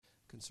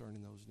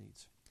concerning those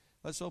needs.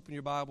 Let's open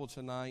your Bible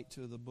tonight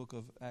to the book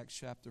of Acts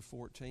chapter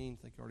 14.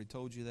 I think I already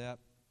told you that.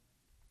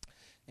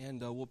 And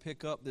we'll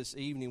pick up this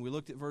evening. We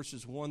looked at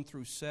verses 1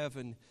 through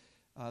 7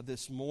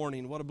 this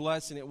morning. What a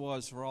blessing it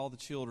was for all the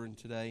children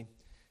today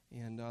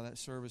and that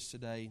service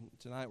today.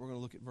 Tonight we're going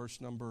to look at verse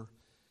number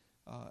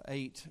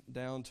 8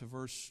 down to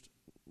verse,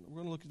 we're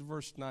going to look at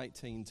verse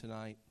 19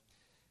 tonight.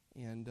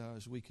 And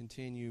as we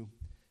continue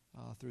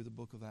through the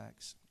book of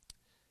Acts.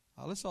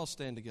 Let's all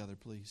stand together,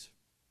 please.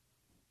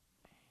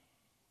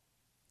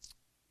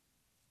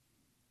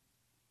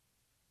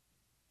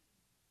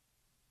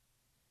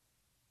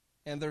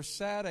 And there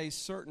sat a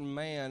certain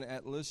man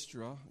at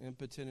Lystra,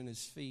 impotent in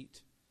his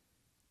feet,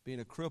 being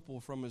a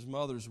cripple from his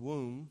mother's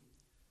womb,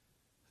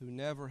 who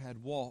never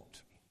had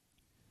walked.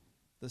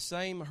 The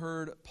same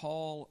heard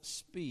Paul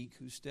speak,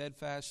 who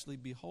steadfastly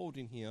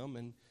beholding him,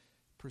 and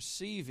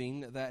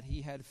perceiving that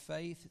he had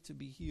faith to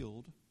be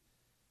healed,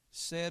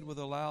 said with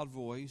a loud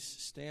voice,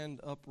 Stand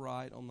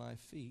upright on thy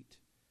feet.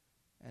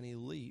 And he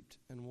leaped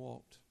and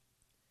walked.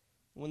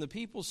 When the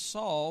people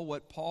saw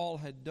what Paul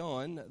had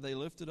done, they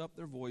lifted up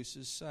their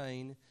voices,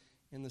 saying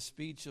in the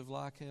speech of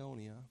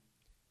Lycaonia,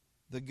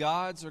 The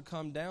gods are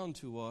come down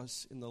to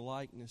us in the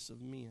likeness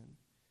of men.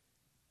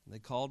 And they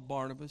called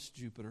Barnabas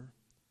Jupiter,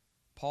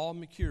 Paul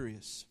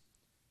Mercurius,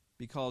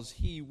 because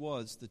he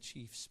was the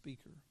chief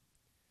speaker.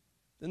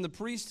 Then the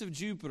priest of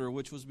Jupiter,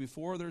 which was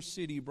before their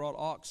city, brought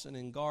oxen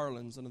and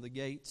garlands unto the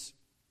gates,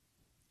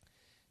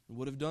 and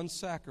would have done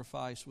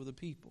sacrifice with the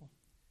people.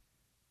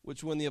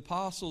 Which when the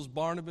apostles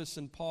Barnabas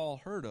and Paul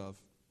heard of,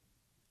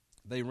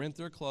 they rent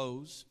their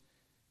clothes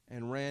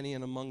and ran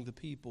in among the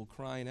people,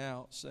 crying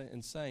out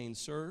and saying,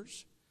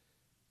 Sirs,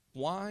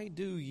 why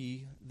do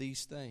ye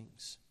these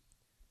things?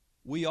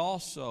 We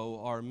also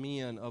are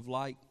men of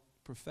like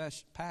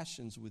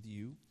passions with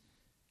you,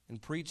 and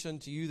preach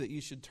unto you that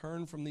you should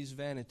turn from these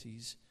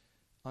vanities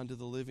unto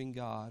the living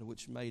God,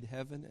 which made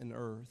heaven and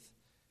earth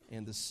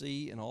and the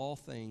sea and all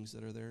things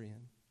that are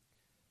therein,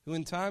 who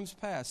in times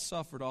past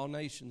suffered all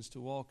nations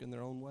to walk in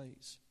their own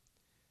ways.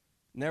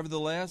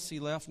 Nevertheless, he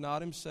left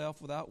not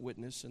himself without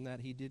witness, in that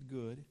he did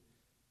good,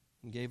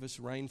 and gave us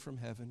rain from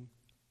heaven,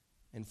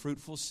 and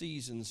fruitful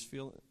seasons,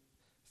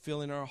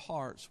 filling our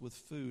hearts with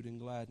food and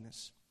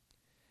gladness.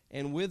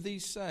 And with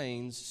these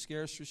sayings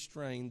scarce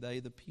restrained they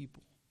the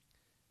people,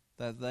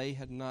 that they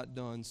had not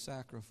done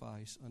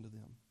sacrifice unto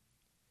them.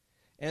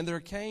 And there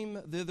came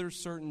thither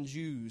certain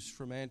Jews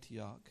from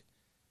Antioch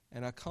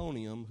and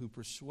Iconium, who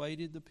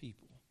persuaded the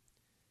people,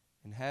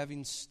 and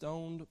having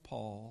stoned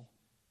Paul,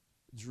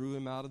 drew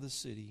him out of the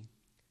city,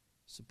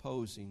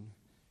 supposing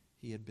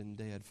he had been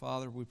dead.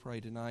 Father, we pray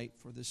tonight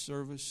for this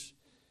service.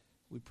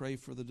 We pray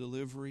for the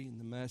delivery and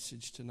the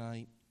message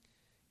tonight,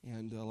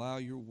 and allow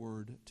your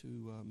word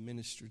to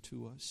minister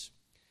to us.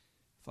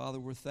 Father,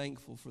 we're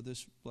thankful for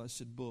this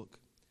blessed book.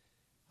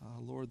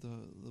 Lord,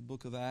 the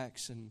book of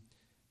Acts and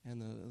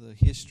the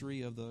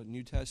history of the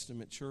New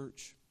Testament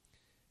church.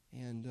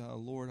 And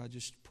Lord, I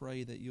just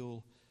pray that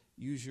you'll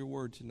use your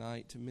word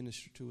tonight to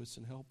minister to us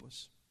and help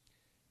us.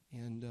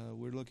 And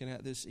we're looking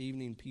at this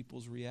evening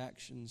people's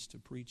reactions to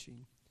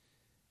preaching.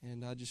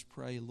 And I just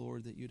pray,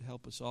 Lord, that you'd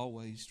help us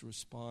always to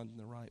respond in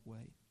the right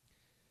way.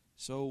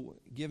 So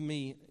give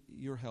me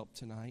your help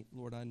tonight.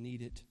 Lord, I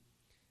need it,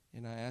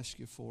 and I ask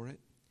you for it.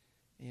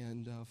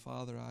 And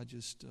Father, I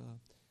just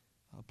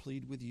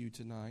plead with you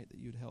tonight that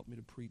you'd help me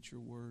to preach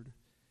your word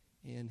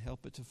and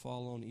help it to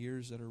fall on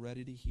ears that are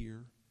ready to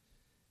hear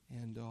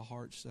and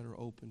hearts that are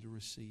open to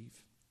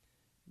receive.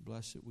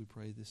 Bless it, we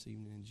pray this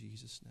evening in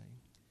Jesus' name.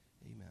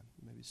 Amen.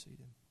 You may be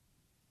seated.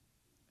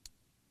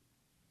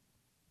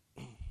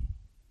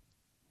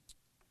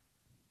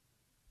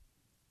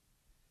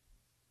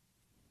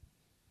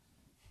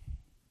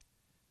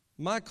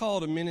 My call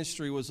to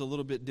ministry was a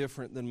little bit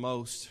different than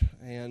most,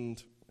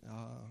 and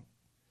I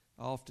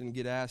often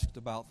get asked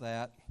about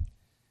that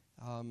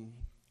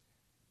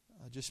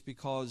just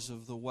because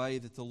of the way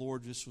that the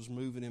Lord just was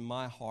moving in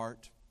my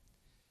heart.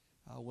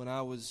 When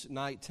I was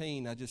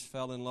 19, I just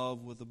fell in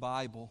love with the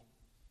Bible,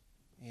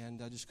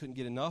 and I just couldn't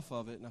get enough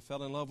of it, and I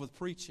fell in love with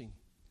preaching.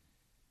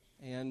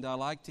 And I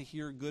like to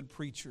hear good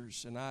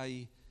preachers, and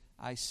I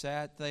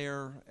sat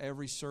there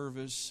every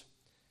service.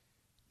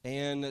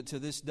 And to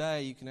this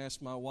day, you can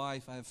ask my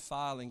wife, I have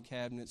filing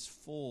cabinets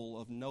full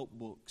of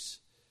notebooks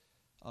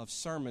of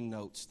sermon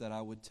notes that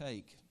I would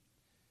take.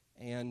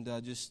 And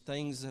just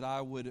things that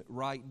I would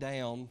write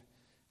down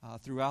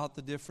throughout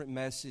the different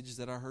messages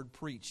that I heard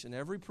preached. And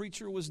every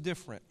preacher was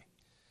different.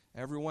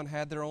 Everyone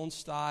had their own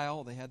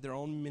style. They had their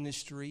own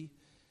ministry.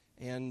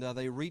 And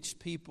they reached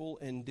people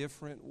in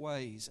different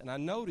ways. And I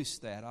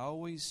noticed that. I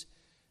always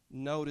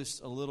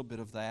noticed a little bit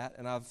of that.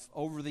 And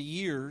over the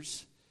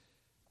years,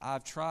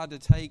 I've tried to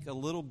take a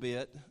little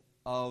bit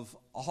of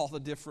all the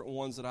different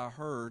ones that I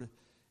heard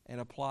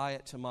and apply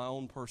it to my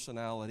own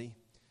personality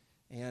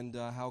and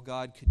how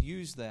God could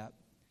use that.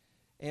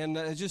 And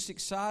just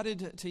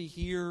excited to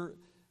hear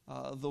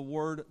the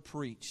word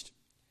preached.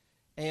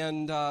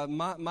 And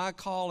my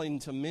calling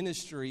to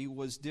ministry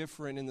was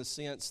different in the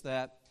sense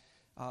that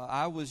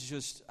I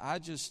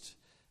just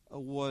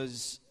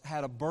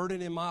had a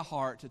burden in my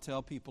heart to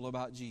tell people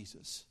about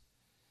Jesus.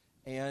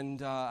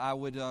 And I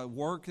would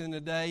work in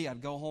the day,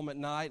 I'd go home at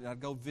night, and I'd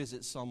go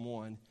visit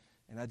someone.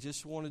 And I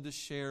just wanted to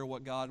share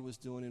what God was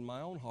doing in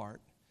my own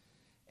heart.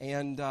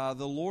 And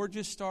the Lord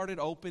just started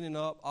opening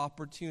up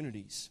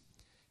opportunities.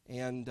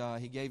 And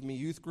He gave me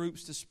youth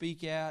groups to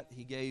speak at.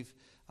 He gave,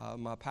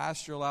 my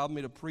pastor allowed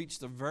me to preach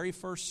the very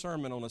first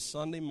sermon on a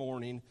Sunday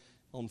morning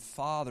on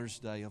Father's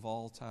Day of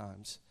all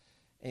times.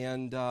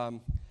 And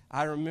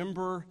I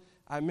remember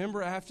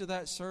after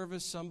that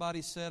service,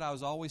 somebody said I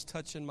was always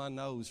touching my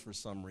nose for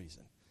some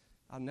reason.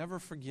 I'll never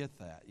forget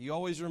that. You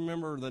always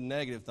remember the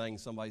negative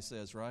things somebody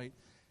says, right?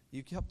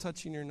 You kept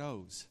touching your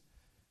nose.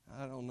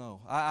 I don't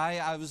know.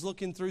 I was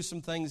looking through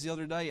some things the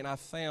other day, and I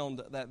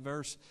found that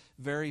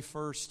very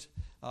first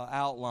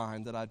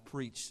outline that I'd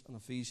preached on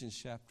Ephesians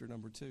chapter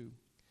number 2.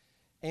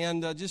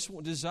 And just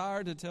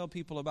desired to tell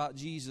people about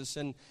Jesus.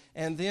 And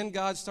then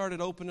God started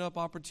opening up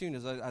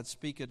opportunities. I'd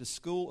speak at a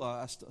school.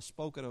 I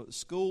spoke at a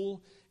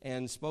school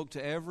and spoke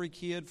to every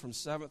kid from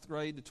 7th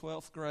grade to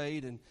 12th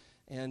grade.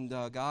 And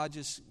God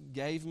just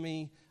gave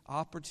me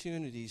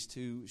opportunities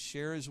to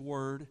share His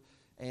Word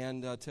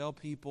and tell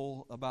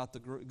people about the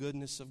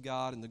goodness of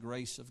God and the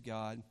grace of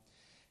God.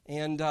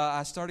 And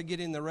I started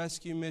getting the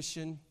rescue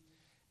mission,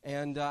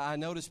 and I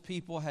noticed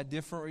people had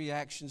different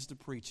reactions to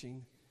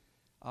preaching.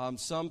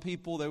 Some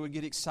people, they would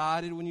get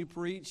excited when you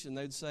preach, and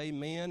they'd say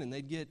amen, and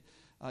they'd get,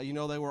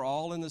 they were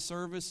all in the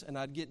service, and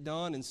I'd get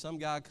done, and some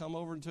guy would come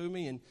over to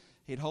me, and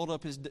he'd hold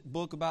up his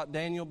book about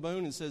Daniel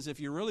Boone and says, if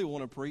you really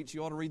want to preach,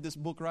 you ought to read this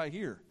book right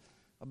here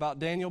about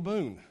Daniel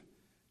Boone.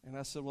 And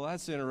I said, well,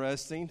 that's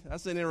interesting.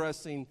 That's an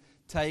interesting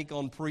take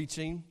on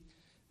preaching.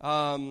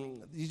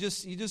 You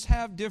just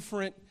have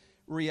different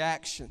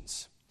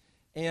reactions.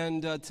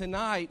 And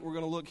tonight we're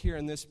going to look here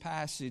in this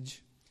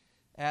passage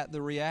at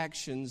the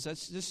reactions.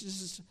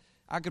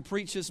 I could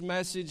preach this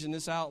message and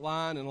this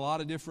outline in a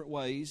lot of different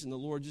ways, and the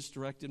Lord just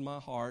directed my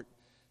heart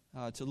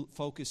to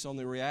focus on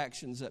the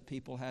reactions that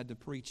people had to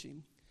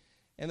preaching.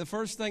 And the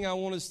first thing I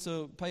want us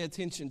to pay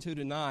attention to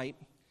tonight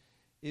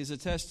is a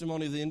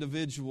testimony of the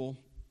individual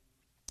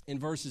in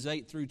verses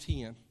 8 through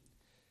 10.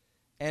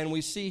 And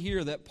we see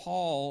here that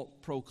Paul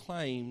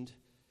proclaimed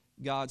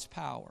God's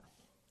power.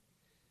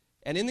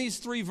 And in these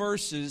 3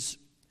 verses,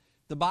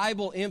 the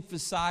Bible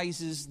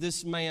emphasizes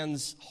this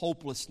man's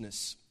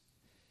hopelessness.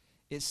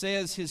 It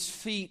says his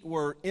feet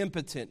were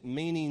impotent,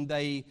 meaning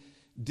they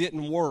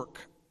didn't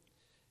work.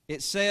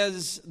 It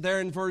says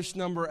there in verse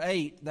number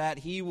 8 that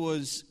he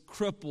was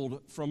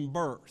crippled from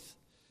birth.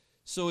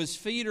 So his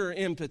feet are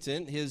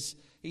impotent,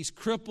 he's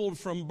crippled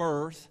from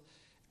birth.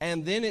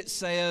 And then it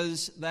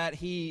says that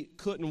he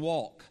couldn't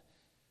walk.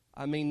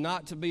 I mean,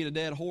 not to beat a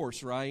dead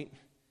horse, right?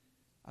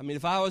 I mean,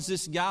 if I was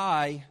this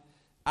guy,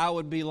 I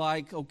would be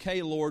like,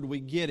 okay, Lord, we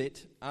get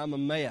it. I'm a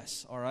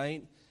mess, all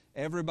right?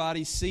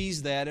 Everybody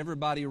sees that.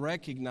 Everybody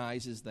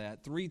recognizes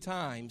that. 3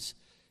 times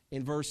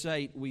in verse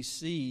 8, we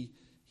see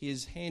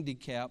his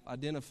handicap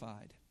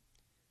identified.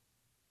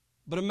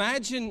 But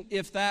imagine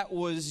if that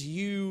was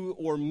you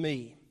or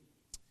me.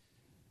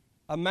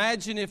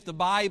 Imagine if the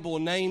Bible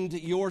named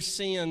your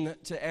sin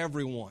to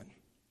everyone,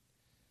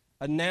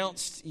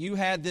 announced you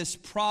had this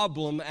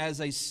problem as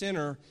a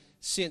sinner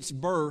since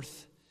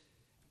birth,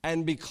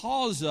 and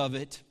because of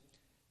it,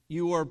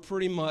 you are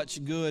pretty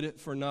much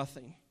good for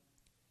nothing.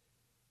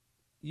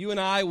 You and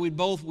I, we'd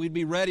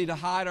be ready to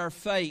hide our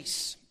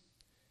face,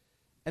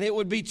 and it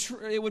would be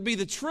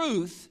the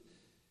truth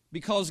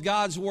because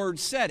God's Word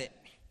said it,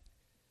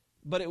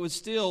 but it would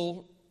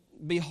still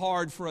be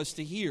hard for us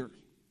to hear.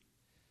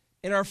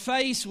 And our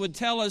face would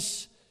tell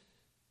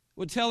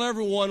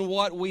everyone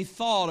what we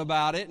thought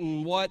about it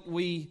and what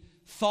we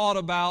thought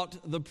about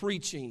the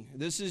preaching.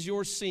 This is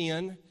your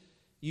sin.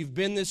 You've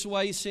been this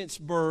way since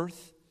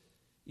birth.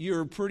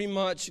 You're pretty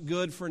much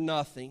good for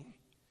nothing.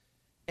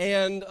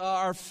 And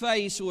our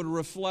face would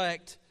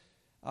reflect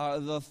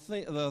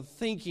the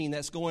thinking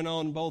that's going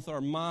on in both our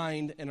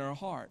mind and our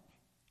heart.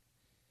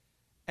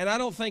 And I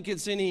don't think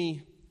it's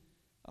any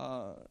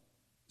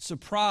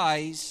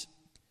surprise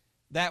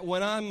that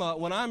when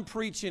I'm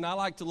preaching, I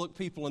like to look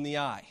people in the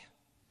eye.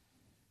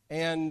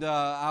 And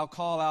I'll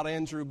call out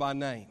Andrew by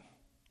name.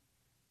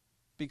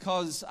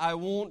 Because I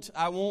want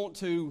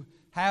to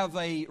have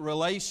a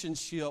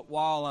relationship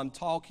while I'm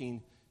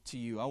talking to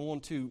you. I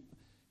want to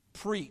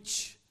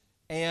preach.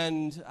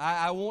 And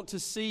I want to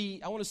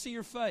see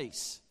your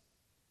face.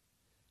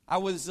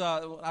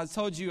 I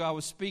told you I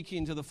was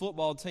speaking to the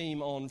football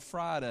team on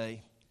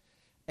Friday.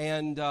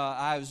 And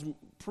I was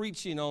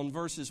preaching on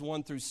verses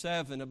 1 through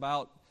 7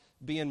 about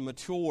being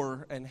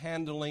mature and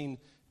handling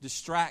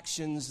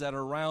distractions that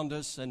are around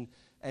us and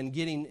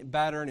getting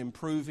better and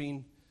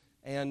improving,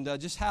 and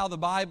just how the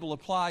Bible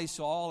applies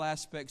to all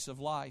aspects of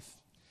life.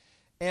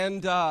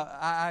 And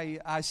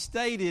I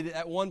stated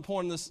at one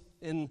point,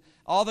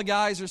 all the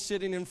guys are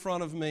sitting in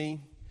front of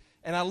me,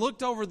 and I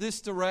looked over this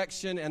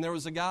direction, and there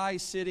was a guy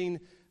sitting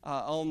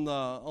on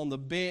the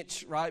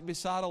bench right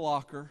beside a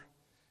locker.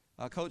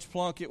 Coach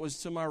Plunkett was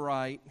to my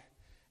right,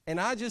 and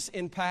I just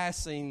in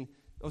passing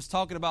was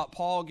talking about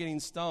Paul getting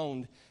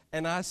stoned,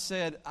 and I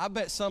said, I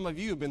bet some of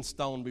you have been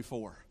stoned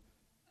before.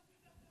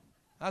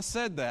 I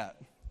said that.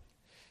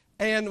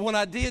 And when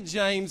I did,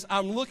 James,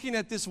 I'm looking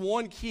at this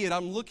one kid.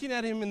 I'm looking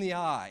at him in the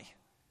eye.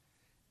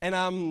 And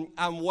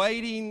I'm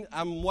waiting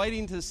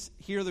to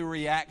hear the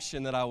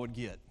reaction that I would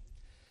get.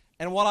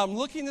 And while I'm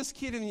looking this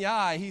kid in the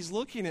eye, he's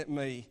looking at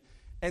me.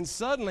 And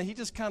suddenly he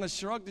just kind of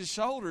shrugged his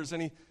shoulders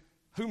and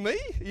who, me?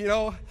 You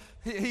know,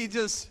 he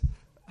just,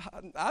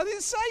 I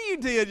didn't say you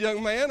did,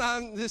 young man.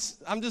 I'm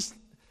just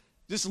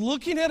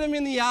looking at him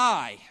in the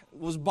eye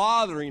was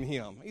bothering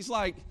him. He's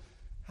like,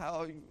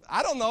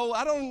 I don't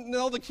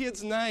know the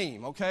kid's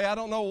name, okay? I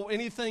don't know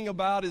anything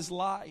about his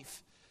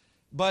life.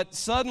 But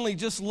suddenly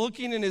just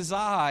looking in his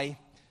eye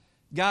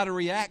got a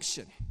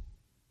reaction.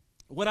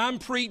 When I'm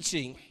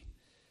preaching,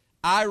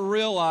 I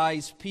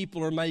realize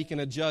people are making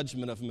a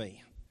judgment of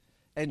me.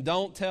 And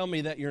don't tell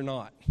me that you're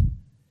not.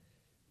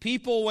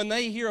 People, when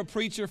they hear a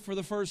preacher for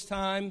the first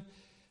time,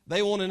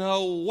 they want to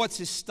know, what's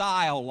his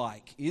style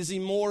like? Is he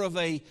more of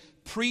a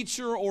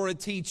preacher or a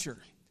teacher?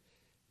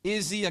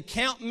 Is he a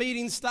camp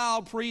meeting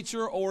style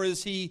preacher or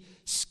is he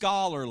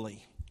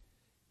scholarly?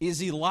 Is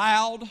he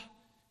loud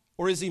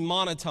or is he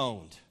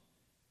monotoned?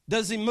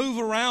 Does he move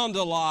around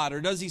a lot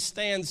or does he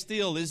stand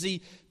still? Is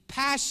he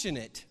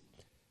passionate?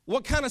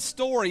 What kind of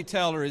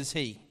storyteller is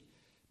he?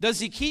 Does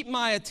he keep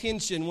my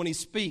attention when he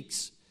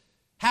speaks?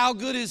 How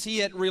good is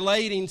he at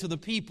relating to the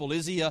people?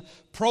 Is he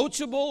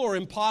approachable or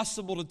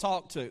impossible to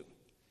talk to?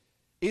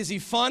 Is he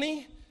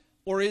funny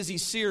or is he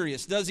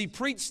serious? Does he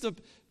preach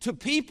to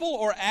people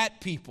or at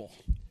people?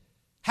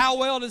 How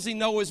well does he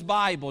know his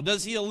Bible?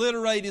 Does he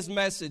alliterate his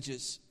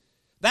messages?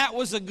 That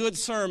was a good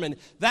sermon.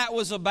 That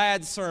was a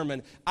bad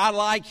sermon. I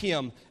like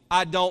him.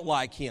 I don't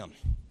like him.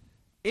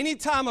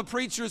 Anytime a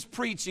preacher is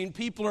preaching,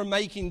 people are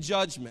making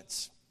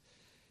judgments.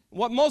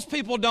 What most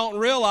people don't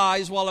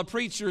realize while a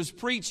preacher is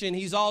preaching,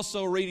 he's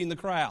also reading the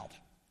crowd.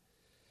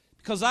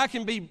 Because I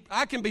can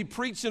be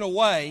preaching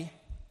away,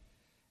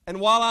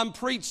 and while I'm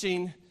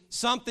preaching,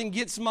 something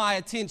gets my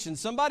attention.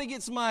 Somebody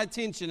gets my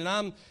attention,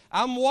 and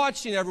I'm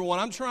watching everyone.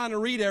 I'm trying to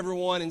read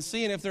everyone and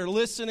seeing if they're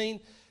listening,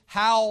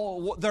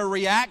 how their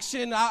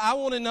reaction. I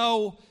want to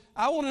know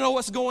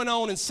what's going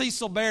on in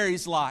Cecil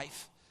Berry's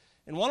life.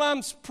 And while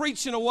I'm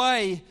preaching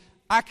away,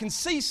 I can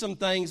see some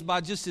things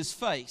by just his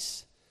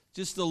face.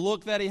 Just the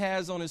look that he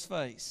has on his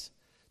face.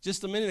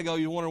 Just a minute ago,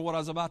 you wondered what I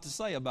was about to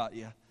say about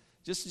you.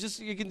 Just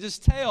you can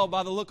just tell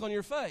by the look on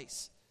your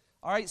face.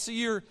 All right, so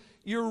you're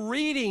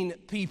reading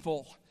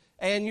people,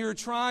 and you're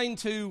trying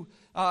to.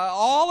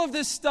 All of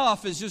this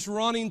stuff is just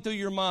running through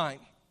your mind.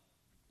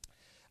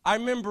 I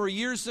remember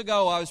years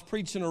ago, I was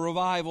preaching a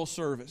revival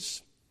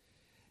service,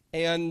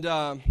 and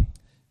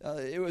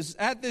it was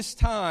at this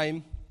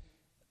time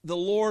the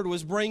Lord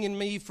was bringing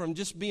me from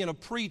just being a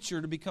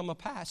preacher to become a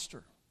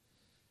pastor.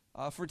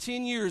 For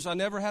 10 years, I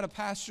never had a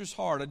pastor's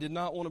heart. I did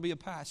not want to be a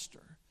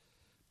pastor.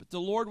 But the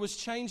Lord was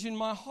changing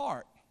my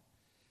heart.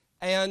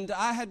 And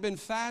I had been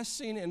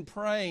fasting and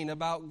praying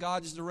about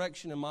God's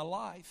direction in my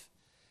life.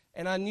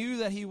 And I knew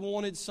that He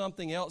wanted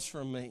something else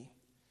from me.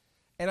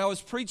 And I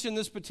was preaching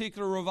this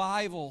particular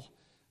revival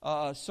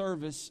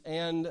service.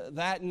 And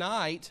that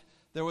night,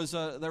 there was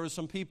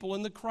some people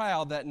in the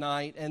crowd that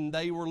night, and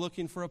they were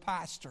looking for a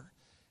pastor.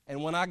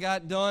 And when I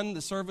got done,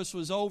 the service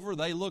was over.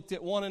 They looked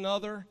at one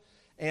another.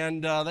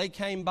 And they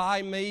came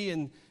by me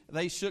and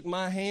they shook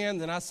my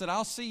hand, and I said,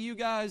 I'll see you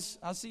guys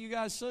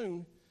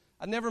soon.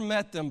 I never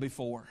met them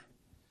before.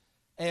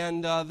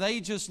 And they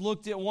just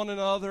looked at one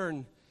another,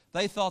 and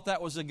they thought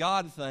that was a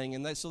God thing.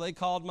 And so they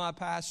called my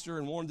pastor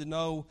and wanted to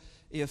know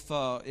if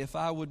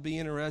I would be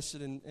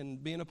interested in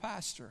being a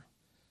pastor.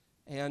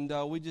 And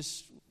I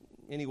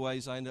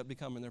ended up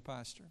becoming their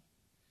pastor.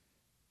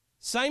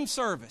 Same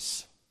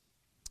service.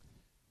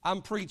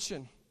 I'm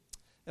preaching.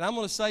 And I'm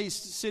going to say he's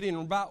sitting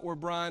about where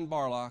Brian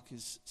Barlock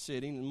is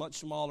sitting, in a much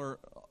smaller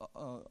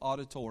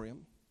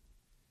auditorium.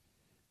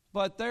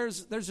 But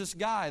there's this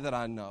guy that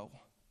I know,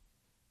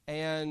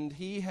 and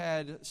he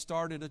had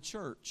started a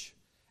church.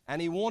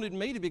 And he wanted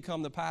me to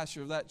become the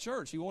pastor of that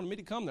church. He wanted me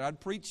to come there.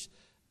 I'd preach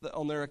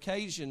on their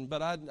occasion,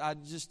 but I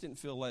just didn't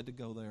feel led to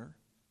go there.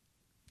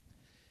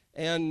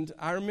 And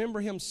I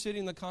remember him sitting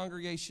in the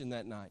congregation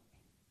that night.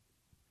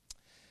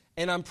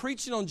 And I'm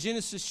preaching on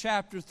Genesis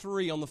chapter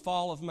 3 on the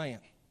fall of man.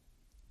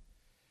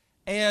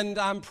 And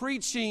I'm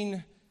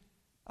preaching,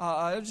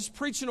 just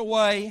preaching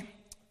away,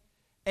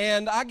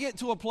 and I get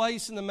to a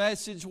place in the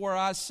message where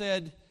I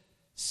said,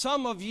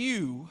 some of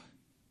you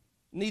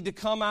need to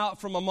come out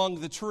from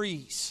among the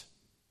trees.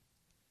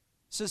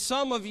 So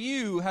some of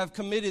you have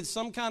committed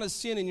some kind of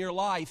sin in your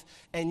life,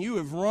 and you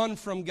have run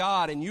from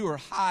God, and you are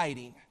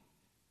hiding.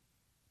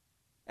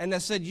 And I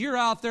said, you're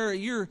out there,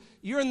 you're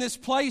in this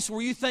place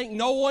where you think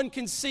no one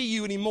can see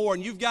you anymore,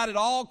 and you've got it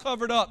all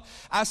covered up.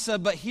 I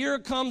said, but here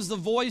comes the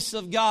voice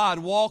of God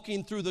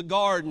walking through the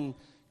garden,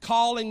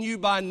 calling you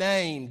by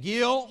name.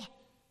 Gil,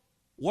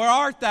 where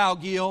art thou,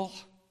 Gil?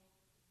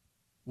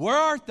 Where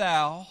art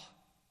thou?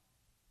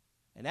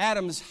 And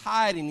Adam's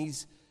hiding.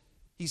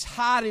 He's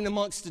hiding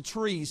amongst the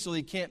trees so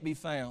he can't be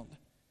found.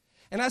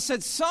 And I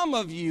said, some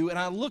of you, and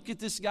I look at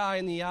this guy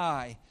in the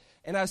eye,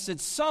 and I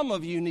said, some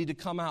of you need to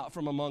come out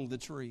from among the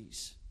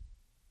trees.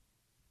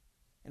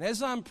 And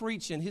as I'm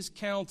preaching, his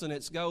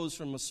countenance goes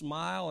from a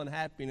smile and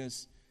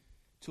happiness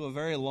to a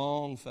very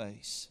long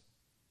face.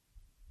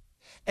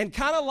 And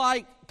kind of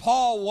like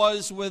Paul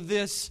was with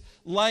this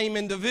lame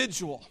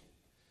individual,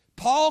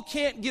 Paul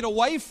can't get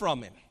away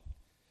from him.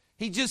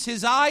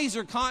 His eyes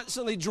are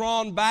constantly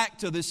drawn back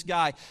to this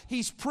guy.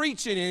 He's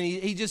preaching and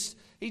he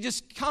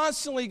just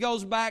constantly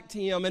goes back to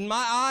him. And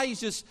my eyes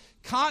just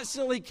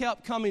constantly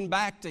kept coming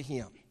back to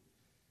him.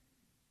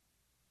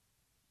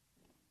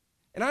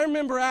 And I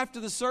remember after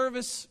the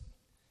service,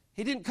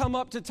 he didn't come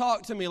up to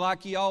talk to me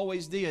like he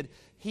always did.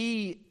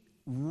 He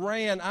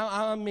ran,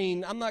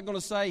 I'm not going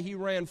to say he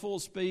ran full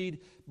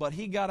speed, but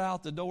he got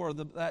out the door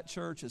of that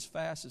church as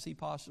fast as he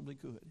possibly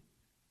could.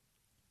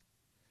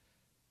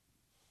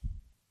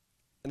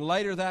 And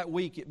later that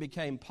week, it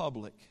became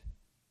public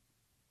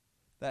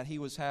that he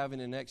was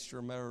having an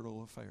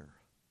extramarital affair.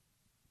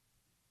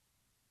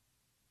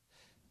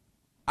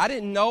 I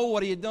didn't know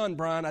what he had done,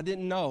 Brian. I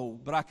didn't know,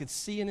 but I could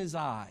see in his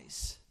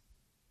eyes.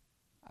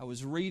 I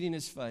was reading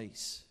his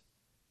face,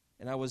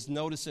 and I was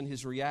noticing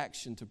his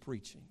reaction to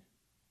preaching.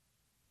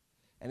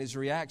 And his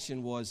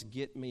reaction was,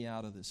 get me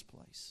out of this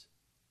place.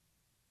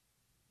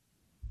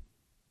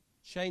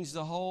 Changed his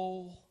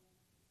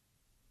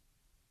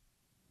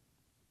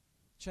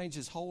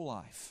whole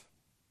life.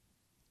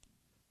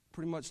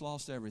 Pretty much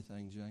lost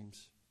everything,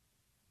 James.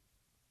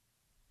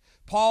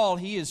 Paul,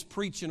 he is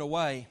preaching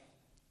away,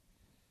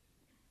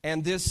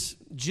 and this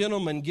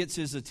gentleman gets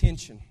his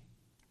attention.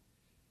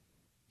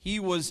 He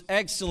was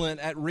excellent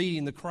at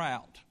reading the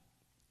crowd.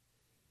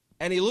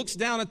 And he looks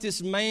down at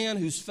this man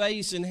whose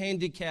face and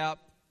handicap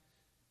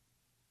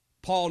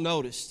Paul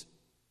noticed.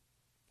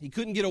 He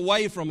couldn't get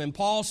away from him.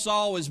 Paul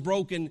saw his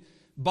broken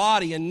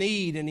body and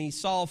need, and he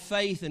saw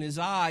faith in his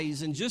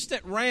eyes. And just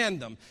at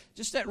random,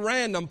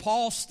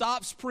 Paul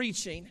stops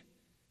preaching,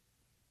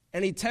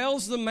 and he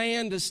tells the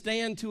man to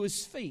stand to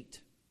his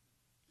feet.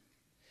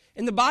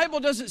 And the Bible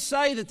doesn't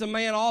say that the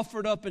man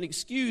offered up an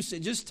excuse.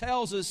 It just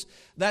tells us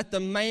that the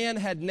man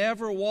had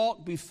never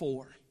walked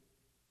before,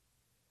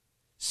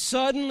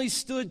 suddenly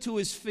stood to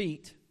his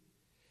feet,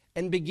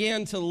 and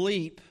began to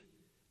leap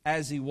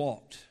as he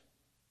walked.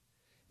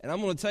 And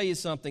I'm going to tell you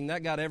something,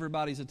 that got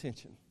everybody's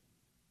attention.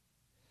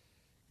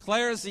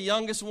 Claire is the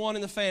youngest one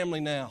in the family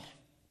now.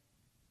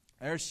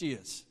 There she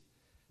is.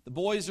 The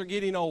boys are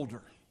getting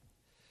older.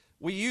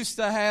 We used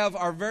to have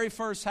our very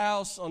first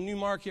house on New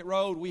Market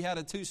Road. We had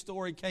a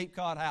 2-story Cape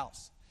Cod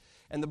house.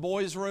 And the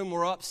boys' room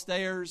were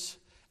upstairs,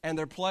 and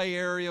their play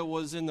area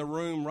was in the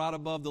room right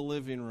above the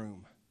living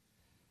room.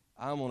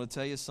 I'm going to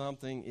tell you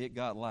something, it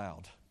got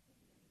loud.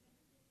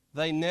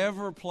 They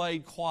never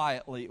played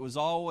quietly. It was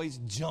always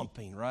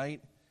jumping,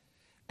 right?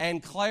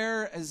 And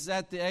Claire is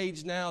at the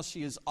age now,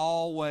 she is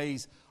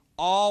always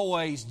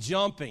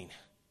jumping.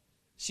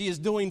 She is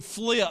doing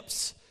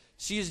flips.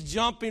 She is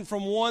jumping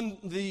from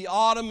the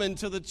ottoman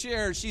to the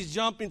chair. She's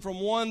jumping from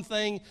one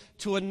thing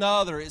to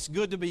another. It's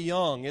good to be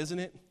young, isn't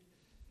it?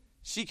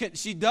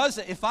 She does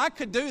it. If I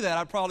could do that,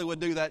 I probably would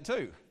do that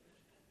too.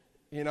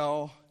 You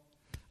know,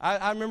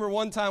 I remember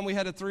one time we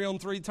had a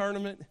 3-on-3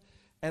 tournament,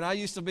 and I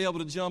used to be able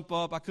to jump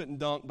up. I couldn't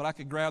dunk, but I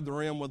could grab the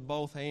rim with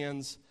both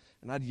hands,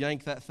 and I'd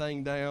yank that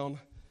thing down.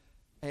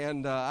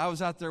 And I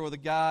was out there with the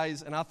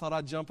guys, and I thought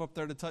I'd jump up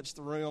there to touch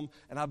the rim,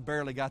 and I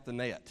barely got the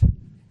net.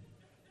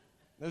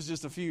 That was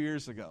just a few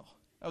years ago.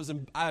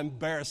 I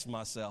embarrassed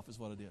myself is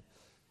what I did.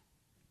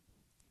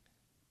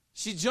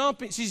 She's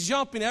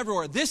jumping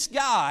everywhere. This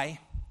guy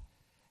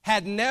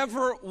had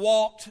never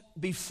walked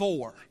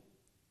before.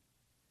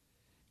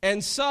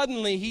 And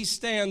suddenly he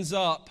stands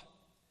up,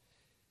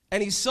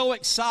 and he's so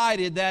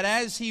excited that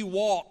as he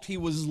walked, he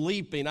was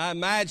leaping.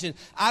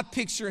 I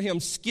picture him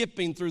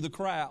skipping through the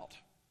crowd.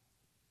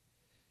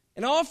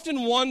 And I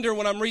often wonder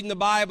when I'm reading the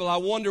Bible, I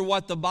wonder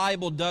what the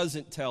Bible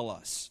doesn't tell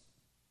us.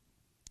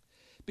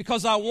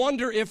 Because I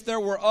wonder if there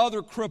were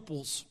other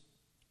cripples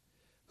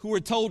who were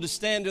told to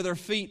stand to their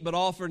feet but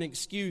offered an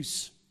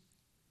excuse,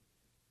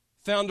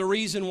 found a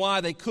reason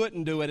why they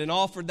couldn't do it and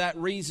offered that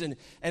reason,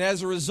 and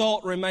as a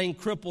result remained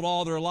crippled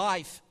all their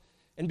life.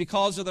 And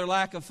because of their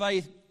lack of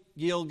faith,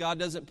 Gil, God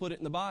doesn't put it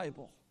in the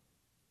Bible.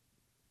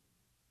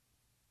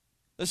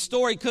 The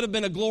story could have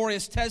been a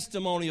glorious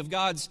testimony of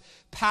God's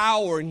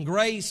power and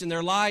grace and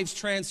their lives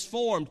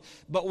transformed,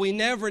 but we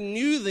never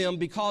knew them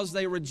because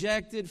they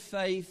rejected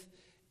faith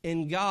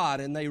in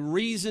God, and they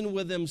reasoned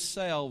with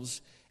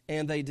themselves,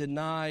 and they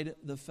denied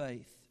the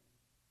faith.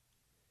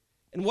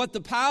 And what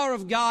the power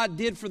of God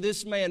did for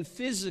this man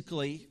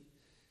physically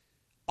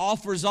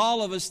offers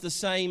all of us the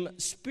same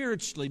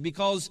spiritually,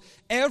 because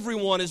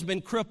everyone has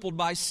been crippled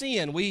by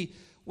sin. We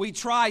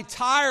try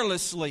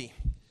tirelessly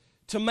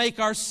to make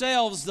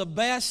ourselves the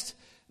best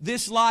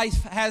this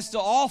life has to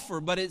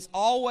offer, but it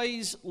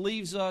always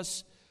leaves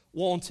us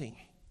wanting.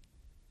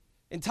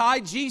 And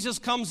Jesus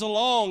comes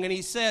along and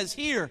he says,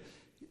 "Here,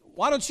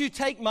 why don't you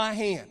take my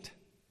hand?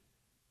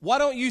 Why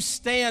don't you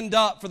stand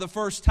up for the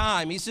first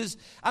time? He says,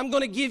 I'm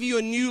going to give you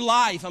a new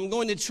life. I'm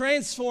going to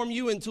transform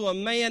you into a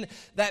man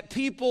that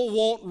people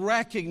won't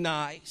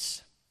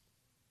recognize.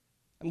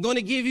 I'm going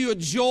to give you a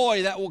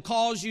joy that will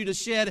cause you to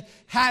shed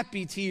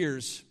happy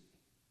tears.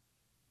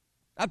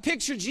 I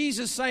picture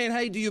Jesus saying,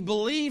 hey, do you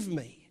believe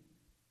me?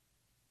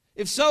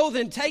 If so,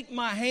 then take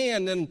my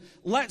hand and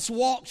let's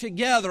walk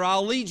together.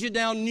 I'll lead you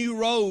down new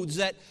roads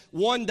that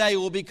one day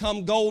will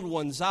become gold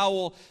ones. I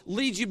will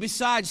lead you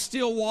beside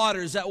still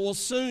waters that will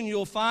soon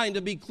you'll find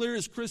to be clear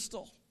as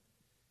crystal.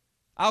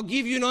 I'll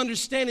give you an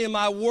understanding of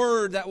my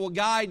word that will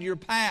guide your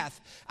path.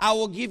 I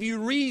will give you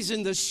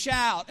reason to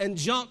shout and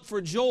jump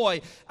for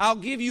joy. I'll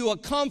give you a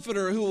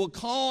comforter who will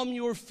calm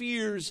your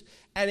fears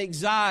and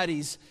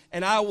anxieties.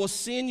 And I will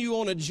send you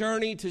on a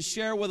journey to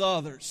share with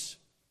others,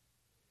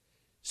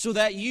 so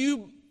that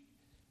you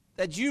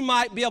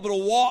might be able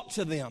to walk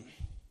to them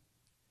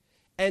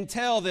and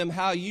tell them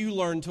how you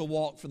learned to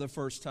walk for the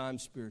first time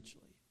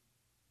spiritually.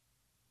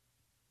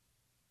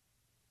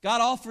 God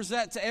offers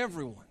that to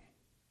everyone.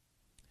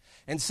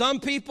 And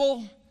some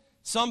people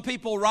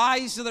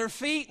rise to their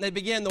feet and they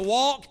begin to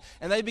walk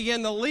and they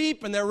begin to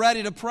leap and they're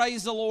ready to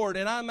praise the Lord.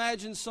 And I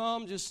imagine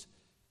some just,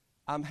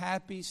 I'm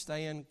happy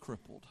staying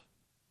crippled.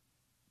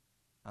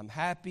 I'm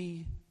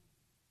happy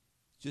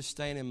just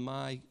staying in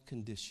my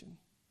condition.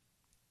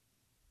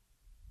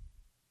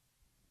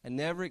 And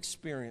never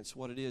experience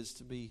what it is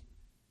to be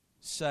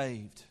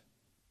saved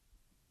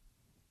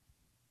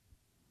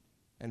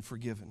and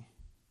forgiven.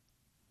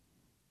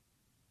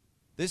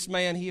 This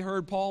man, he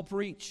heard Paul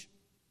preach.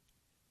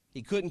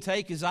 He couldn't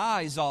take his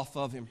eyes off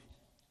of him.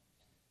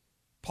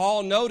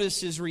 Paul noticed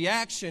his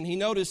reaction. He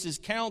noticed his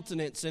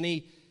countenance, and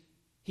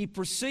he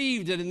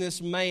perceived it in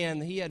this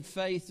man. He had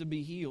faith to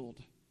be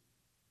healed.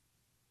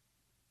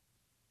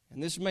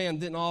 And this man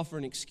didn't offer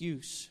an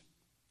excuse.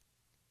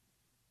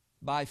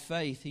 By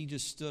faith, he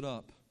just stood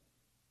up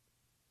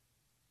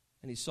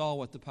and he saw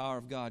what the power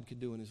of God could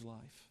do in his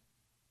life.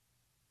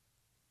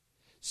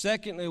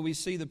 Secondly, we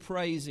see the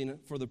praising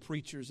for the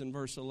preachers in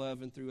verse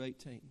 11 through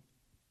 18.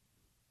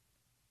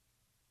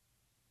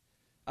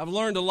 I've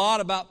learned a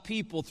lot about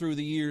people through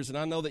the years, and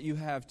I know that you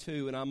have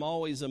too, and I'm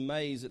always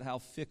amazed at how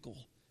fickle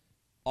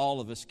all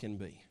of us can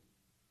be.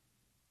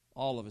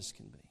 All of us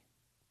can be.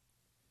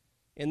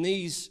 In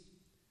these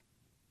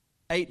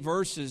 8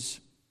 verses,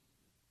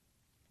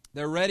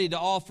 they're ready to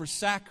offer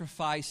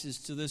sacrifices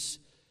to this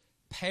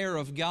pair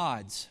of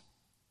gods.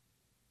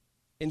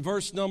 In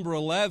verse number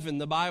 11,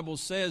 the Bible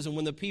says, and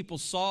when the people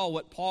saw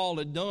what Paul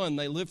had done,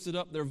 they lifted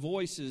up their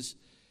voices,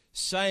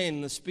 saying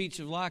in the speech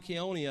of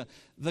Lycaonia,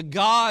 the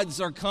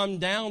gods are come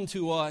down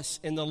to us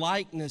in the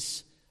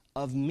likeness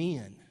of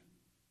men.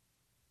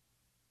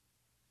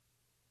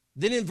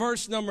 Then in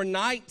verse number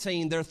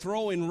 19, they're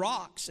throwing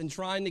rocks and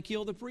trying to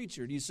kill the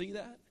preacher. Do you see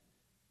that?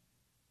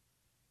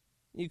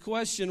 You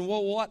question,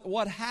 well,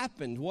 what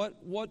happened?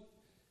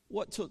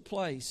 What took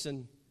place?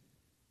 And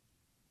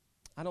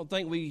I don't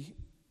think we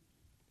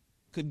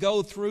could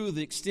go through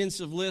the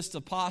extensive list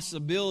of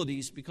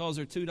possibilities because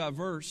they're too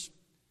diverse.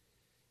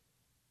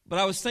 But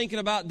I was thinking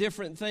about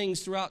different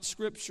things throughout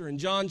Scripture. In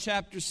John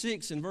chapter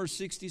 6 and verse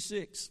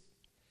 66,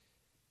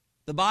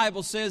 the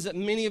Bible says that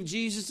many of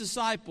Jesus'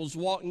 disciples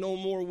walked no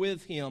more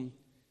with him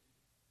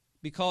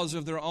because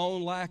of their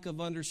own lack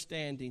of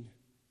understanding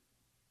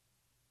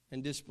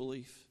and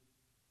disbelief.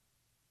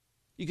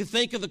 You can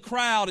think of the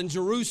crowd in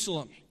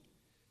Jerusalem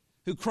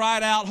who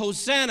cried out,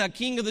 Hosanna,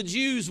 King of the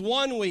Jews,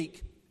 one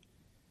week.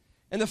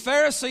 And the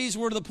Pharisees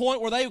were to the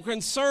point where they were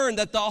concerned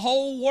that the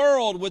whole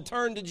world would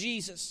turn to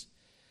Jesus.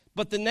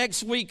 But the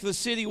next week the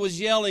city was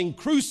yelling,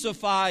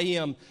 crucify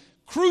him,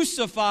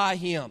 crucify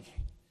him.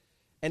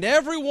 And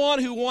everyone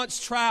who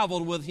once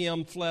traveled with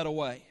him fled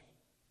away.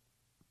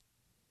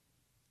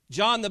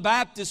 John the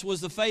Baptist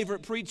was the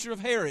favorite preacher of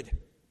Herod.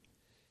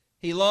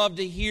 He loved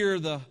to hear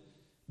the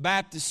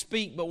Baptist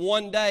speak, but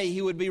one day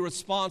he would be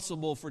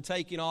responsible for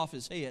taking off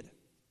his head.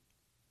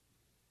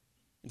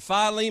 In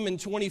Philemon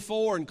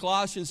 24 and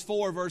Colossians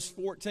 4 verse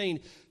 14,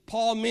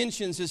 Paul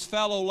mentions his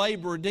fellow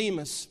laborer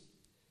Demas.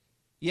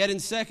 Yet in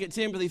 2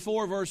 Timothy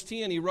 4 verse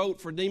 10 he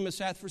wrote, for Demas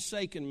hath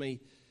forsaken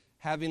me,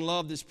 having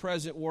loved this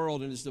present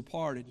world, and is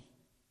departed.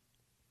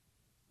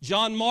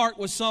 John Mark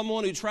was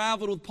someone who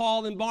traveled with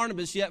Paul and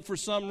Barnabas, yet for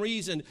some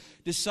reason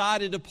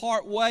decided to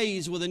part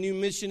ways with the new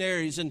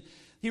missionaries, and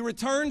he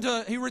returned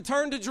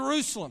to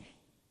Jerusalem.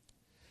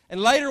 And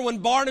later when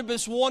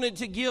Barnabas wanted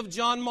to give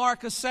John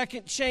Mark a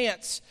second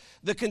chance,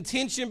 the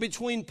contention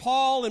between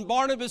Paul and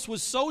Barnabas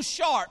was so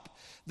sharp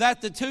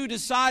that the two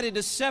decided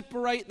to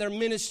separate their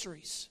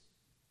ministries.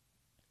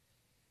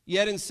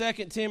 Yet in 2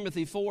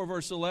 Timothy 4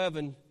 verse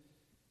 11,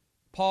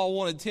 Paul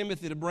wanted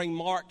Timothy to bring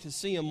Mark to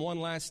see him one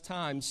last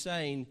time,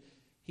 saying,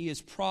 he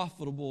is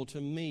profitable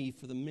to me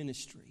for the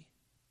ministry.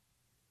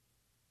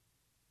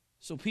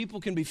 So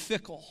people can be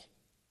fickle,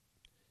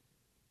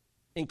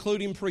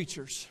 including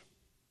preachers.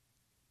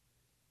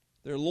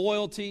 Their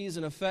loyalties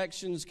and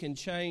affections can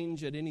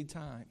change at any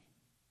time.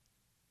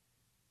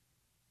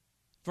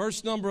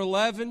 Verse number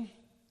 11,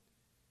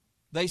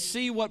 They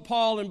see what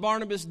Paul and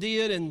Barnabas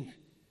did, and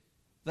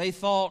they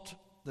thought,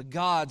 the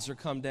gods are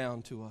come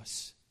down to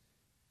us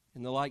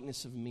in the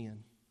likeness of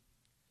men.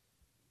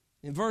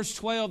 In verse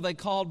 12, they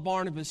called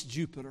Barnabas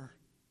Jupiter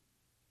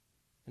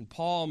and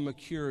Paul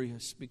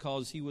Mercurius,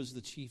 because he was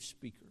the chief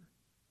speaker.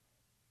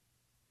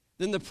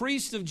 Then the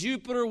priest of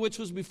Jupiter, which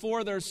was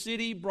before their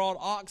city, brought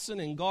oxen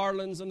and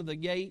garlands unto the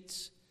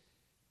gates,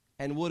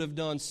 and would have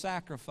done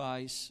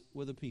sacrifice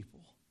with the people.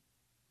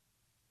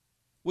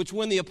 Which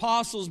when the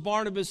apostles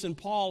Barnabas and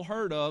Paul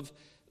heard of,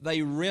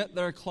 they rent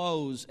their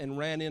clothes and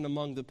ran in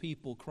among the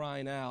people,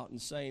 crying out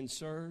and saying,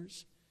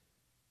 Sirs,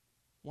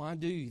 why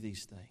do you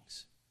these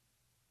things?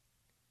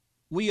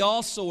 We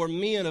also are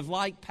men of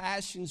like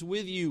passions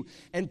with you,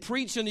 and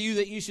preach unto you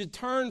that you should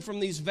turn from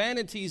these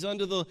vanities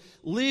unto the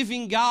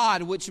living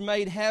God, which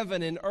made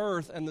heaven and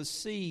earth and the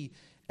sea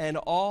and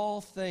all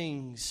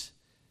things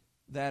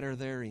that are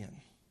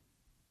therein.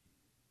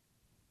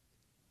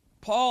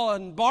 Paul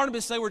and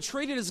Barnabas, they were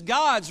treated as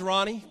gods,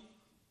 Ronnie.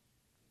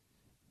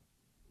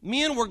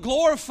 Men were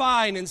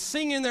glorifying and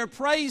singing their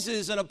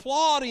praises and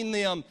applauding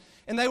them,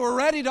 and they were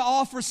ready to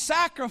offer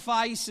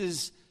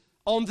sacrifices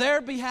on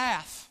their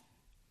behalf.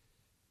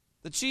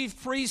 The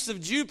chief priest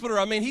of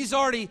Jupiter, he's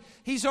already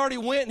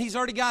went and he's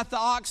already got the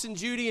oxen,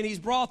 Judy, and he's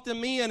brought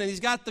them in, and he's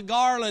got the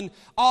garland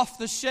off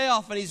the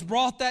shelf, and he's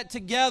brought that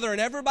together,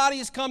 and everybody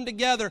has come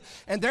together,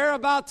 and they're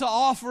about to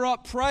offer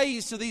up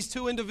praise to these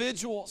two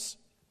individuals.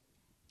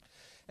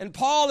 And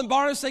Paul and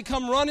Barnabas, they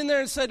come running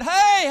there and said,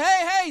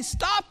 hey,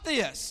 stop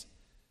this.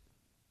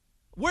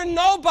 We're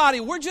nobody.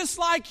 We're just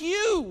like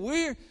you.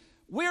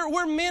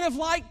 We're men of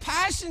like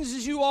passions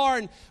as you are,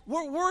 and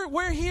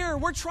we're here.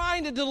 We're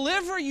trying to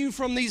deliver you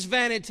from these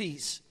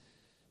vanities.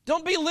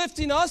 Don't be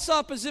lifting us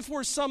up as if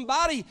we're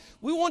somebody.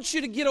 We want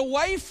you to get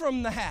away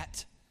from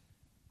that.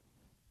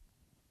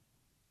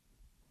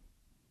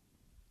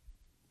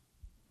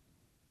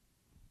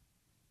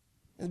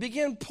 And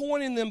begin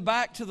pointing them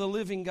back to the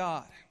living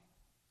God.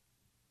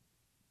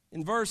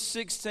 In verse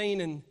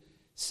 16 and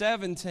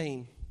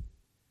 17,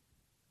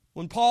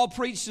 when Paul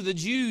preached to the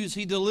Jews,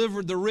 he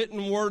delivered the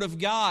written word of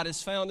God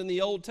as found in the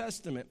Old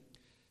Testament.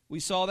 We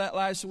saw that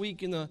last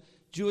week in the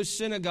Jewish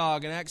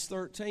synagogue in Acts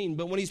 13.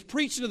 But when he's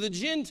preaching to the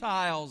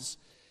Gentiles,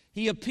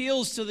 he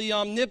appeals to the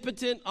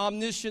omnipotent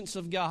omniscience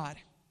of God.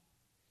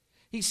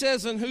 He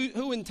says, and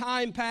who in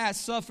time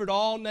past suffered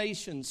all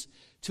nations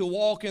to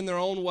walk in their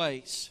own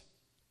ways.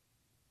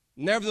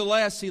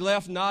 Nevertheless, he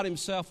left not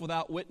himself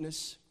without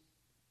witness,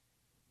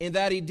 in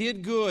that he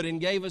did good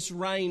and gave us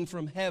rain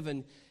from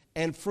heaven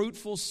and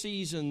fruitful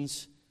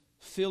seasons,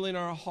 filling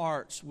our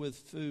hearts with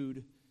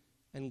food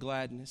and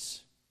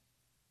gladness.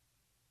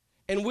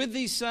 And with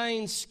these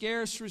sayings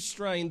scarce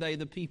restrained they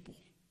the people,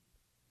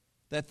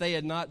 that they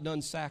had not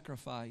done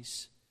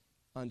sacrifice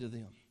unto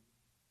them.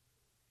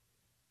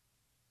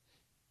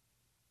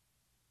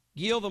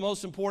 Gil, the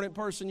most important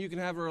person you can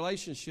have a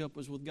relationship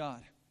was with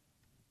God.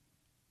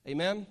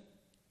 Amen?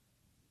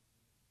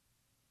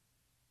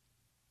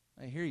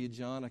 I hear you,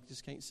 John. I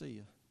just can't see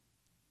you.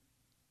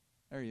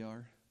 There you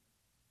are.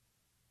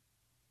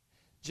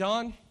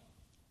 John,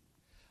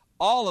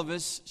 all of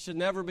us should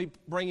never be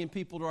bringing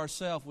people to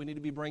ourselves. We need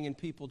to be bringing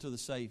people to the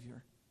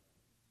Savior.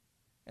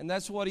 And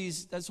that's what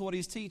he's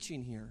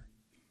teaching here.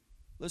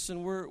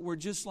 Listen, we're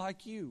just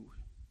like you.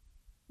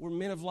 We're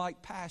men of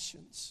like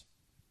passions.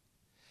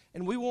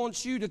 And we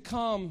want you to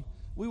come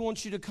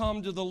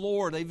to the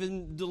Lord. They've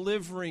been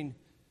delivering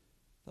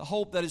the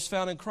hope that is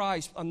found in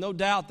Christ. No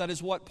doubt that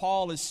is what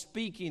Paul is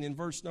speaking in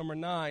verse number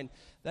 9.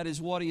 That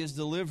is what he is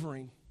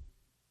delivering.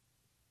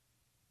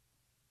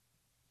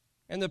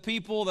 And the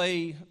people,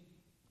 they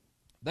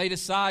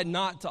decide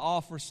not to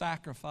offer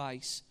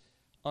sacrifice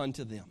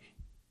unto them.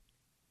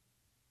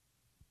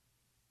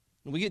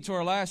 And we get to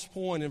our last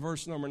point in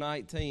verse number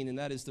 19, and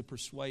that is the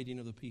persuading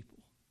of the people.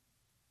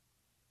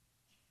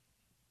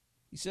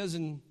 He says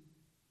in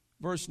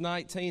verse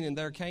 19, and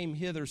there came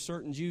hither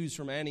certain Jews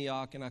from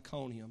Antioch and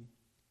Iconium,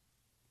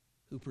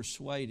 who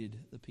persuaded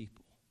the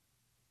people.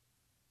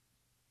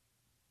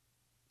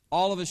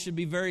 All of us should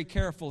be very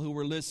careful who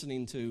we're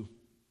listening to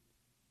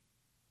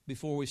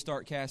before we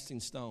start casting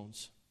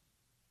stones.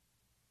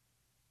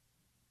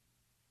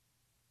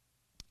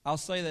 I'll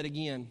say that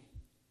again.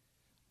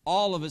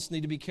 All of us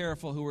need to be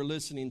careful who we're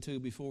listening to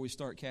before we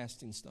start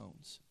casting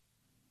stones.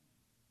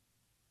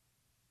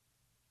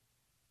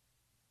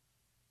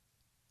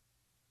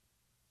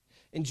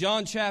 In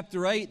John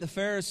chapter 8, the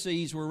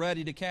Pharisees were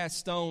ready to cast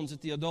stones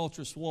at the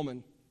adulterous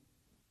woman,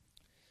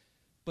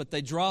 but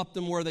they dropped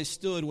them where they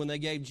stood when they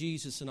gave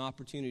Jesus an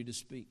opportunity to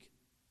speak.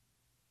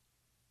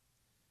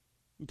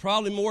 And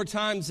probably more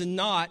times than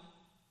not,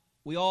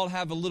 we all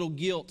have a little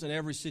guilt in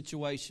every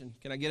situation.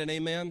 Can I get an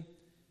amen?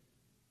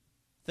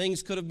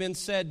 Things could have been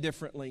said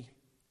differently.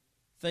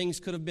 Things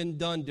could have been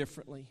done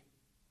differently.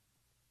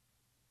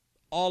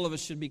 All of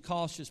us should be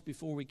cautious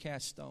before we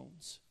cast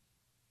stones.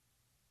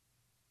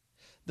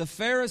 The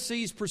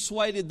Pharisees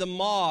persuaded the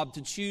mob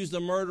to choose the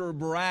murderer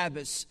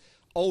Barabbas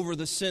over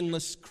the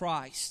sinless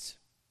Christ.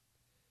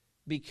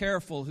 Be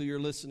careful who you're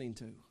listening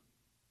to.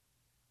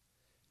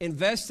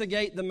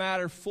 investigate the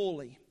matter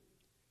fully,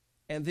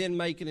 and then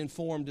make an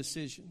informed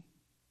decision.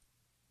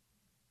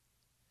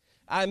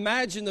 I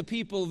imagine the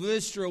people of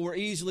Lystra were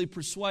easily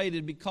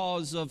persuaded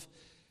because of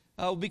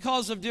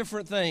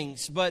different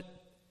things, but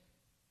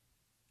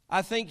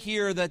I think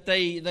here that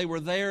they were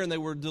there and they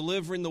were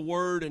delivering the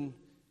word, and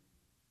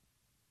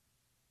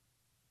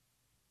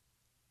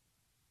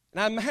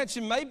I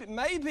imagine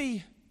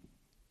maybe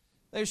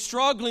they're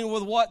struggling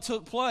with what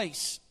took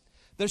place.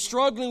 They're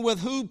struggling with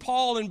who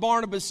Paul and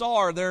Barnabas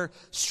are. They're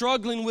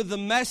struggling with the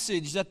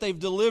message that they've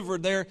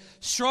delivered. They're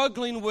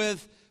struggling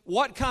with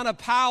what kind of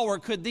power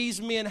could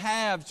these men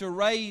have to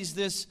raise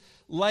this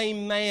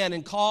lame man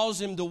and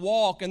cause him to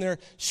walk. And they're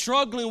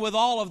struggling with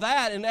all of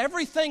that. And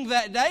everything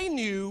that they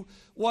knew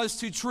was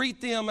to treat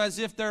them as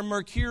if they're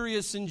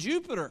Mercurius and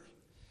Jupiter.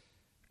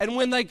 And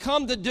when they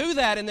come to do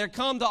that and they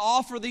come to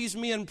offer these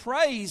men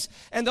praise,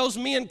 and those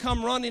men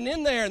come running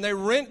in there and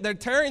they're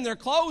tearing their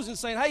clothes and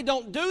saying, hey,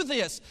 don't do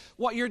this.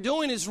 What you're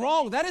doing is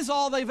wrong. That is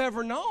all they've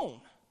ever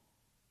known.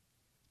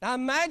 Now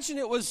imagine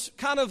it was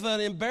kind of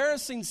an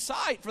embarrassing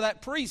sight for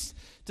that priest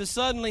to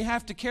suddenly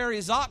have to carry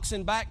his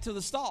oxen back to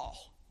the stall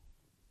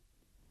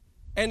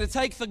and to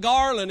take the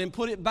garland and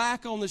put it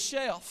back on the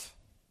shelf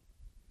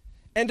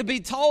and to be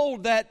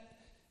told that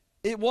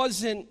it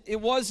wasn't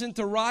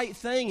the right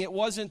thing. It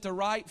wasn't the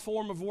right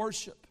form of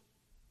worship.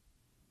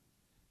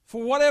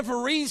 For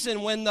whatever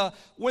reason, when the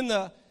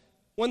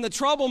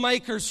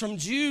troublemakers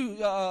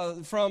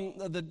from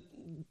the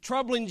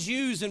troubling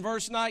Jews in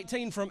verse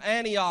 19 from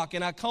Antioch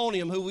and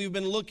Iconium, who we've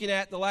been looking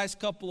at the last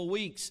couple of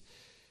weeks,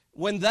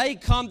 when they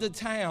come to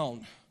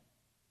town,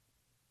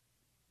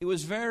 it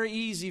was very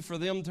easy for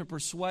them to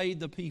persuade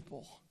the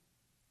people.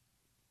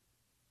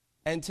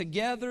 And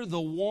together,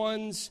 the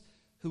ones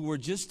who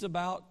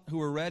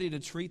were ready to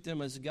treat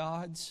them as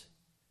gods,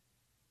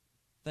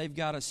 they've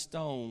got a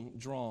stone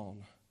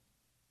drawn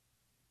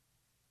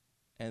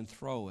and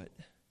throw it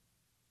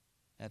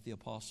at the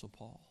Apostle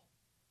Paul.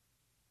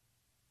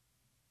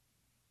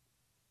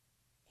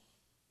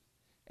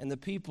 And the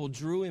people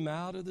drew him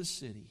out of the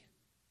city,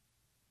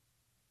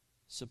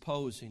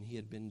 supposing he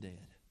had been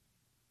dead.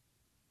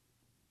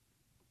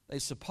 They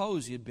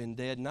supposed he had been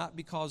dead, not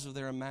because of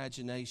their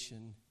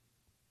imagination.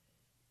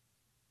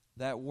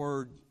 That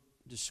word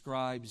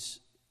describes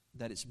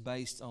that it's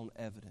based on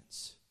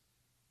evidence.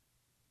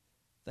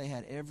 They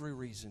had every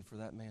reason for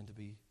that man to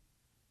be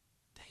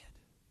dead.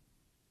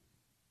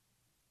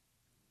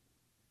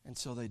 And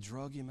so they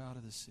drug him out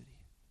of the city.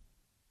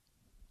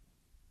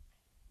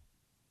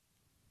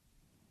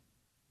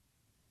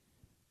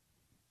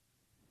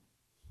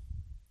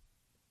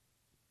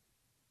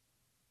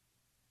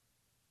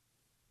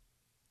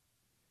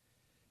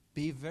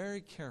 Be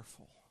very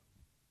careful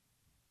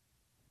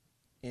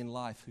in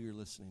life who you're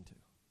listening to.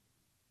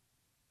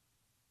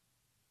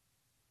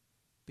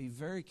 Be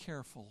very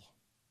careful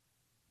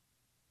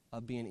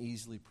of being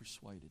easily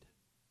persuaded.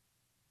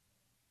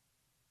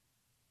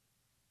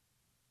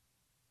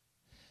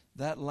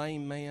 That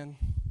lame man,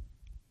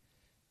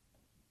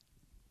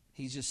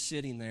 he's just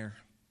sitting there.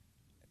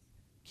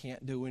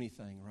 Can't do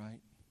anything, right?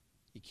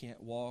 He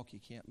can't walk, he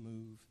can't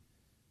move.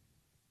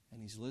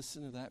 And he's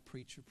listening to that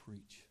preacher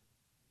preach.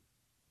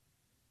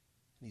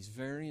 And he's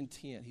very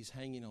intent. He's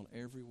hanging on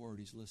every word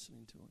he's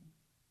listening to him.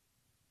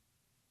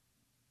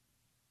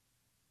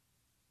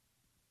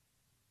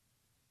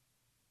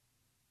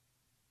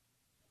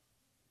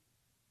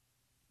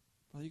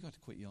 Brother, you got to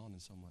quit yawning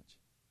so much.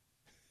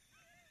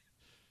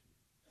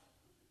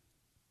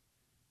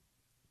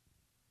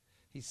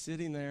 He's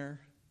sitting there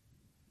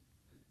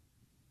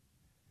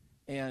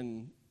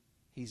and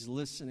he's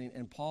listening,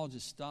 and Paul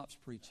just stops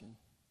preaching.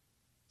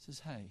 Says,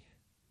 hey,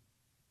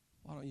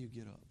 why don't you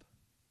get up?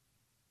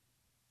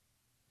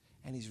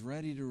 And he's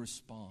ready to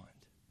respond.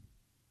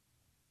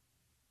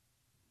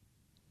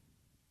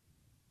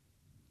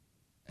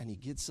 And he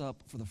gets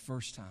up for the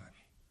first time.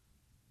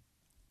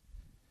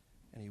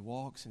 And he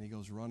walks and he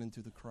goes running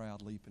through the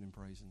crowd, leaping and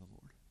praising the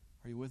Lord.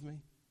 Are you with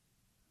me?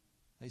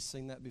 They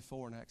sing that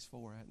before in Acts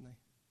 4, hadn't they?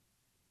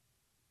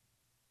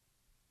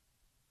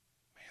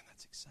 Man,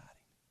 that's exciting.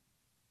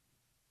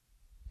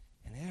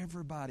 And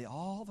everybody,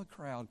 all the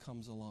crowd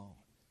comes along.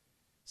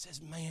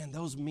 Says, man,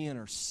 those men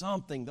are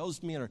something.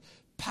 Those men are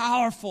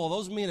powerful.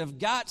 Those men have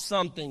got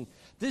something.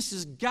 This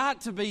has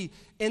got to be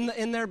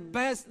in their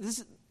best.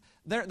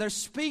 They're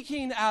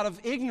speaking out of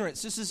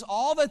ignorance. This is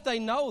all that they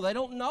know. They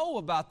don't know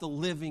about the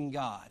living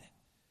God.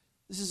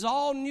 This is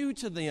all new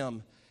to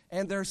them.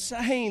 And they're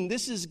saying,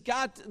 this is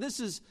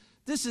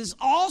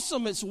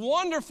awesome. It's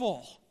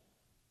wonderful.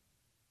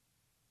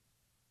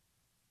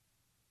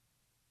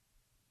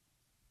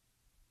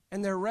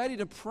 And they're ready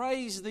to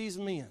praise these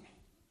men.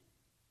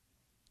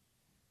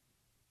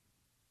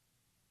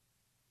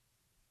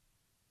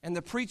 And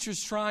the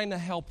preacher's trying to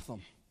help them.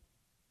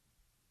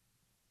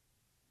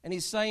 And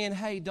he's saying,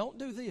 hey, don't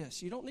do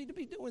this. You don't need to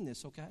be doing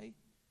this, okay?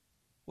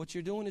 What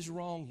you're doing is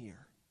wrong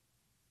here.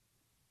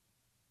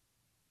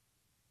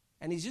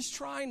 And he's just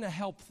trying to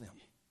help them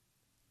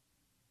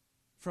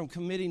from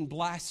committing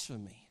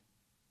blasphemy,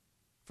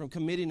 from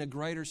committing a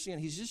greater sin.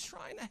 He's just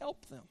trying to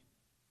help them.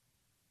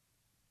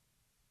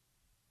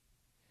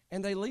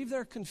 And they leave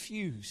there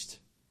confused.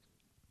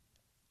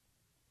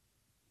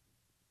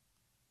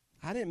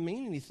 I didn't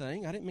mean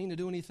anything. I didn't mean to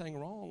do anything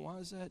wrong.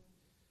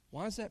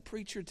 Why is that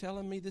preacher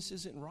telling me this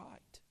isn't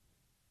right?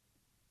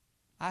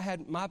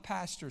 My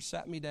pastor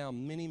sat me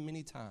down many,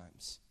 many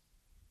times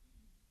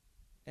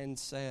and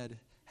said,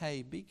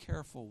 hey, be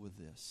careful with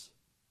this.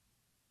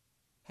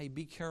 Hey,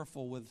 be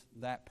careful with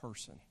that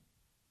person.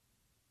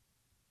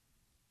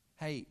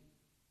 Hey,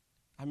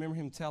 I remember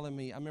him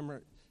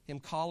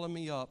calling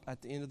me up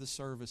at the end of the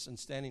service and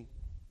standing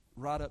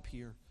right up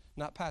here.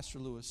 Not Pastor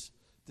Lewis,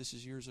 this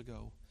is years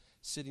ago.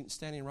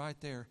 Standing right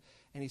there.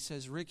 And he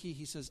says, Ricky,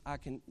 he says,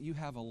 you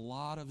have a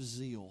lot of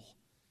zeal.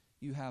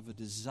 You have a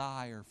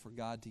desire for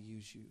God to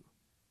use you.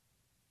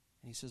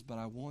 And he says, but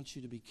I want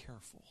you to be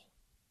careful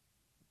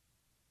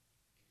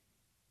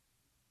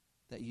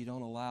that you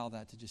don't allow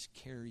that to just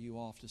carry you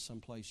off to some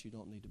place you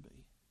don't need to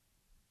be.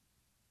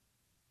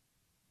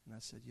 And I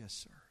said, yes,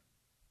 sir.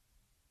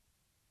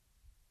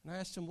 And I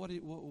asked him,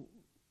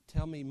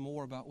 tell me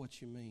more about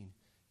what you mean.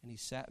 And he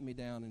sat me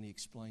down and he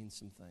explained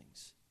some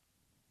things.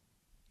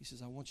 He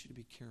says, I want you to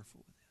be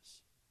careful with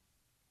this.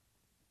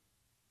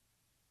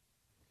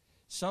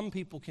 Some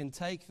people can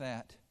take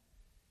that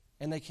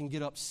and they can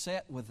get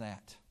upset with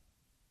that.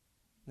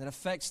 That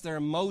affects their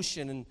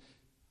emotion. And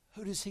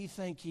who does he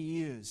think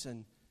he is?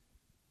 And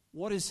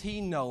what does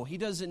he know? He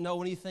doesn't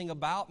know anything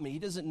about me. He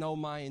doesn't know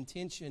my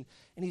intention.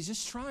 And he's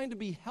just trying to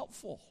be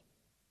helpful.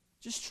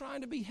 Just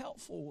trying to be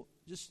helpful.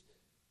 Just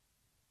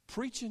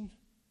preaching.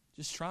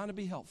 Just trying to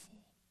be helpful.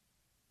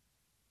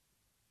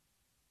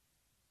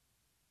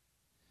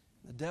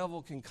 The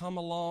devil can come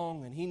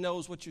along and he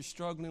knows what you're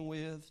struggling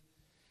with.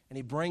 And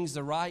he brings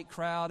the right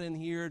crowd in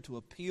here to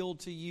appeal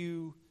to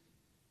you.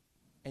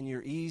 And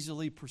you're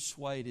easily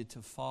persuaded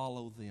to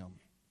follow them.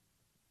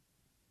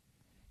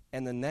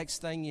 And the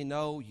next thing you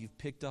know, you've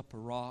picked up a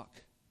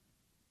rock.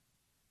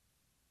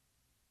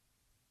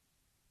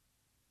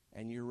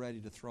 And you're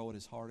ready to throw it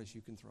as hard as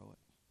you can throw it.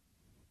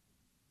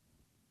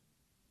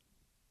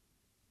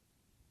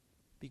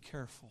 Be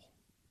careful.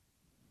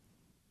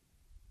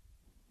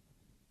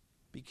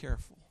 Be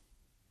careful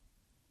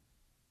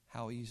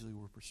how easily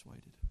we're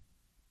persuaded.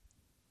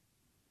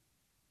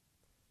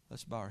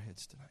 Let's bow our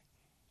heads tonight.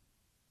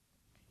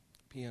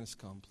 Pianist,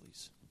 come,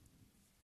 please.